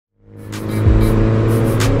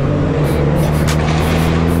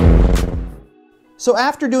So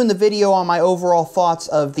after doing the video on my overall thoughts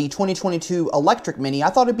of the 2022 electric Mini,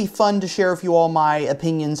 I thought it'd be fun to share with you all my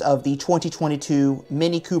opinions of the 2022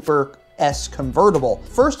 Mini Cooper S convertible.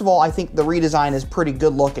 First of all, I think the redesign is pretty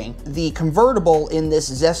good looking. The convertible in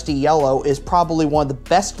this zesty yellow is probably one of the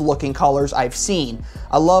best looking colors I've seen.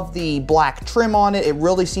 I love the black trim on it. It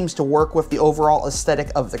really seems to work with the overall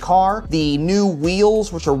aesthetic of the car. The new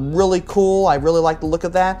wheels, which are really cool. I really like the look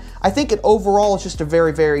of that. I think it overall is just a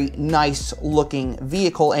very, very nice looking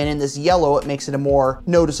vehicle, and in this yellow, it makes it a more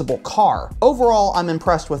noticeable car. Overall, I'm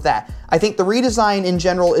impressed with that. I think the redesign in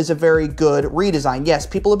general is a very good redesign. Yes,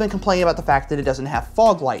 people have been complaining about the fact that it doesn't have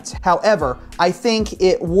fog lights. However, I think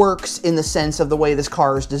it works in the sense of the way this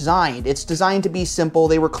car is designed. It's designed to be simple.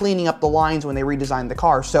 They were cleaning up the lines when they redesigned the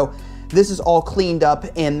car. So this is all cleaned up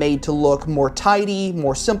and made to look more tidy,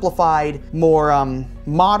 more simplified, more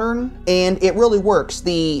modern, and it really works.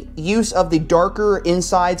 The use of the darker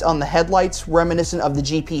insides on the headlights, reminiscent of the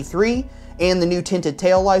GP3, and the new tinted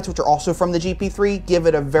taillights, which are also from the GP3, give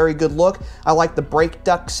it a very good look. I like the brake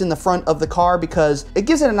ducts in the front of the car because it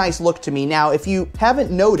gives it a nice look to me. Now, if you haven't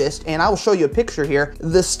noticed, and I will show you a picture here,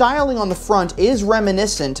 the styling on the front is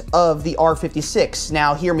reminiscent of the R56.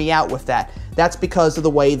 Now, hear me out with that. That's because of the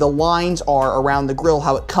way the lines are around the grille,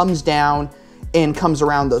 how it comes down and comes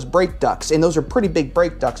around those brake ducts, and those are pretty big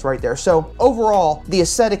brake ducts right there. So overall, the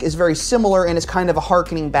aesthetic is very similar, and it's kind of a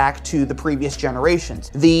harkening back to the previous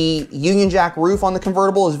generations. The Union Jack roof on the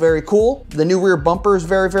convertible is very cool. The new rear bumper is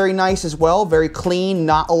very, very nice as well. Very clean,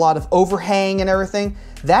 not a lot of overhang and everything.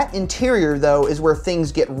 That interior, though, is where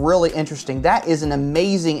things get really interesting. That is an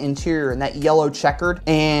amazing interior, and that yellow checkered,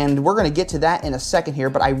 and we're gonna get to that in a second here,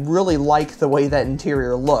 but I really like the way that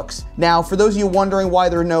interior looks. Now, for those of you wondering why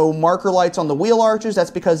there are no marker lights on the wheel arches,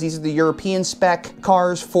 that's because these are the European spec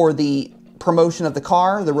cars for the promotion of the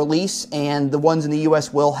car, the release, and the ones in the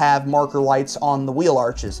US will have marker lights on the wheel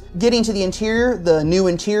arches. Getting to the interior, the new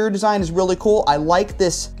interior design is really cool. I like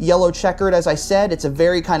this yellow checkered, as I said. It's a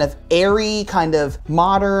very kind of airy, kind of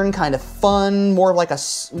modern, kind of fun, more like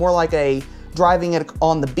a driving it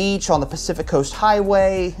on the beach, on the Pacific Coast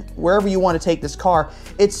Highway, wherever you want to take this car.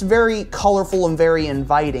 It's very colorful and very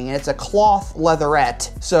inviting, and it's a cloth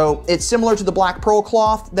leatherette. So it's similar to the black pearl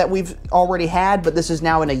cloth that we've already had, but this is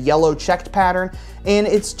now in a yellow checked pattern, and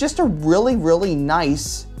it's just a really, really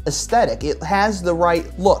nice aesthetic. It has the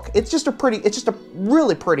right look. It's just a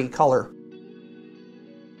really pretty color.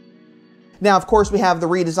 Now, of course, we have the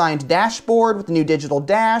redesigned dashboard with the new digital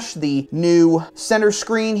dash, the new center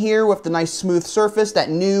screen here with the nice smooth surface. That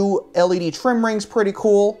new LED trim ring's pretty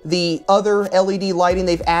cool. The other LED lighting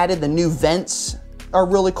they've added, the new vents are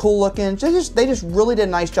really cool looking. They just really did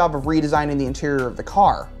a nice job of redesigning the interior of the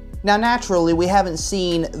car. Now, naturally, we haven't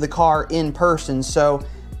seen the car in person, so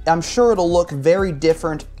I'm sure it'll look very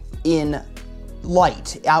different in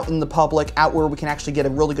light, out in the public, out where we can actually get a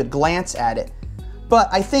really good glance at it. But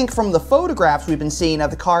I think from the photographs we've been seeing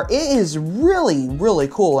of the car, it is really, really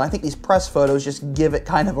cool. And I think these press photos just give it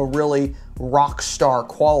kind of a really rock star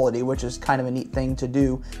quality, which is kind of a neat thing to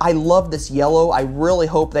do. I love this yellow. I really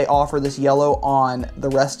hope they offer this yellow on the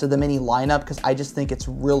rest of the Mini lineup because I just think it's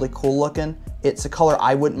really cool looking. It's a color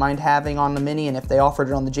I wouldn't mind having on the Mini, and if they offered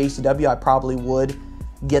it on the JCW, I probably would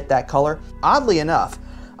get that color. Oddly enough,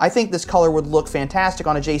 I think this color would look fantastic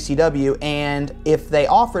on a JCW, and if they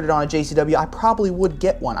offered it on a JCW, I probably would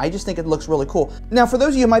get one. I just think it looks really cool. Now, for those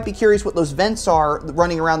of you who might be curious what those vents are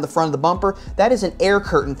running around the front of the bumper, that is an air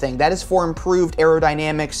curtain thing. That is for improved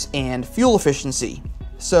aerodynamics and fuel efficiency.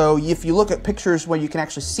 So if you look at pictures where you can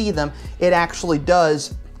actually see them, it actually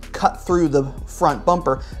does cut through the front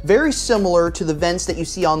bumper. Very similar to the vents that you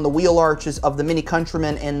see on the wheel arches of the Mini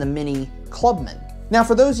Countryman and the Mini Clubman. Now,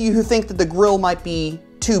 for those of you who think that the grille might be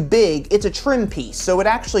too big, it's a trim piece, so it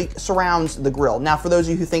actually surrounds the grille. Now, for those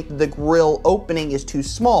of you who think that the grille opening is too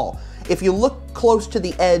small, if you look close to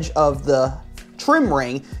the edge of the trim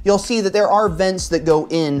ring, you'll see that there are vents that go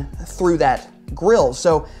in through that grille.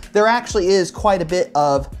 So there actually is quite a bit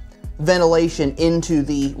of ventilation into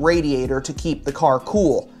the radiator to keep the car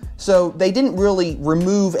cool. So they didn't really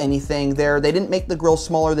remove anything there. They didn't make the grille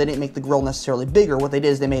smaller. They didn't make the grille necessarily bigger. What they did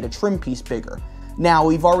is they made a trim piece bigger. Now,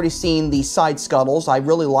 we've already seen the side scuttles. I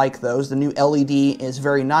really like those. The new LED is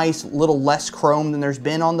very nice, a little less chrome than there's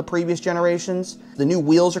been on the previous generations. The new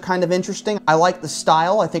wheels are kind of interesting. I like the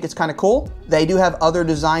style. I think it's kind of cool. They do have other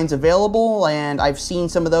designs available, and I've seen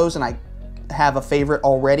some of those, and I have a favorite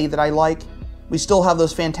already that I like. We still have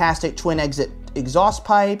those fantastic twin exit exhaust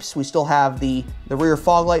pipes. We still have the rear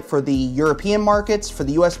fog light for the European markets. For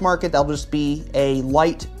the US market, that'll just be a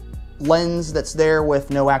light lens that's there with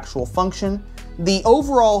no actual function. The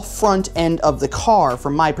overall front end of the car,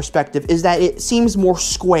 from my perspective, is that it seems more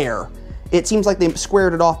square. It seems like they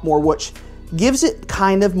squared it off more, which gives it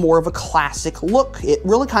kind of more of a classic look. It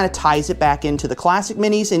really kind of ties it back into the classic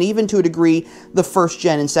Minis, and even to a degree, the first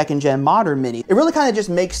gen and second gen modern Mini. It really kind of just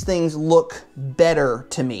makes things look better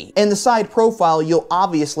to me. In the side profile, you'll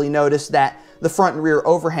obviously notice that the front and rear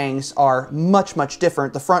overhangs are much, much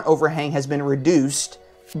different. The front overhang has been reduced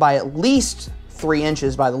by at least 3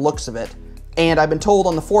 inches by the looks of it. And I've been told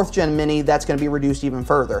on the 4th gen Mini that's going to be reduced even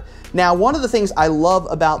further. Now, one of the things I love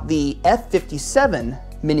about the F57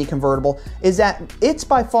 Mini convertible is that it's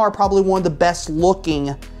by far probably one of the best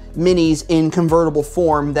looking Minis in convertible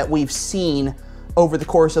form that we've seen over the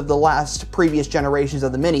course of the previous generations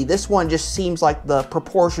of the Mini. This one just seems like the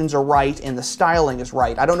proportions are right and the styling is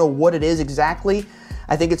right. I don't know what it is exactly.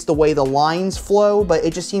 I think it's the way the lines flow, but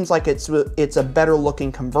it just seems like it's a better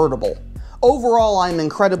looking convertible. Overall, I'm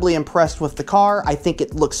incredibly impressed with the car. I think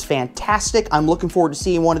it looks fantastic. I'm looking forward to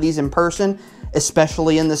seeing one of these in person,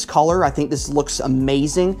 especially in this color. I think this looks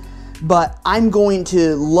amazing. But I'm going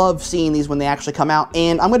to love seeing these when they actually come out.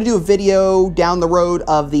 And I'm going to do a video down the road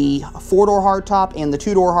of the 4-door hardtop and the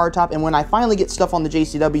 2-door hardtop. And when I finally get stuff on the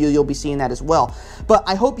JCW, you'll be seeing that as well. But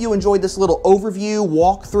I hope you enjoyed this little overview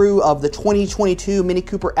walkthrough of the 2022 Mini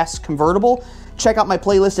Cooper S convertible. Check out my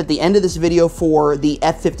playlist at the end of this video for the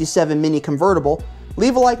F57 Mini convertible.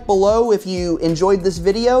 Leave a like below if you enjoyed this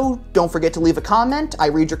video. Don't forget to leave a comment. I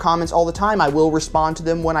read your comments all the time. I will respond to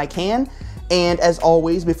them when I can. And as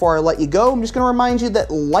always, before I let you go, I'm just going to remind you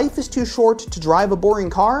that life is too short to drive a boring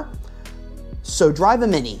car, so drive a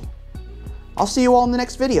Mini. I'll see you all in the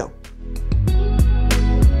next video.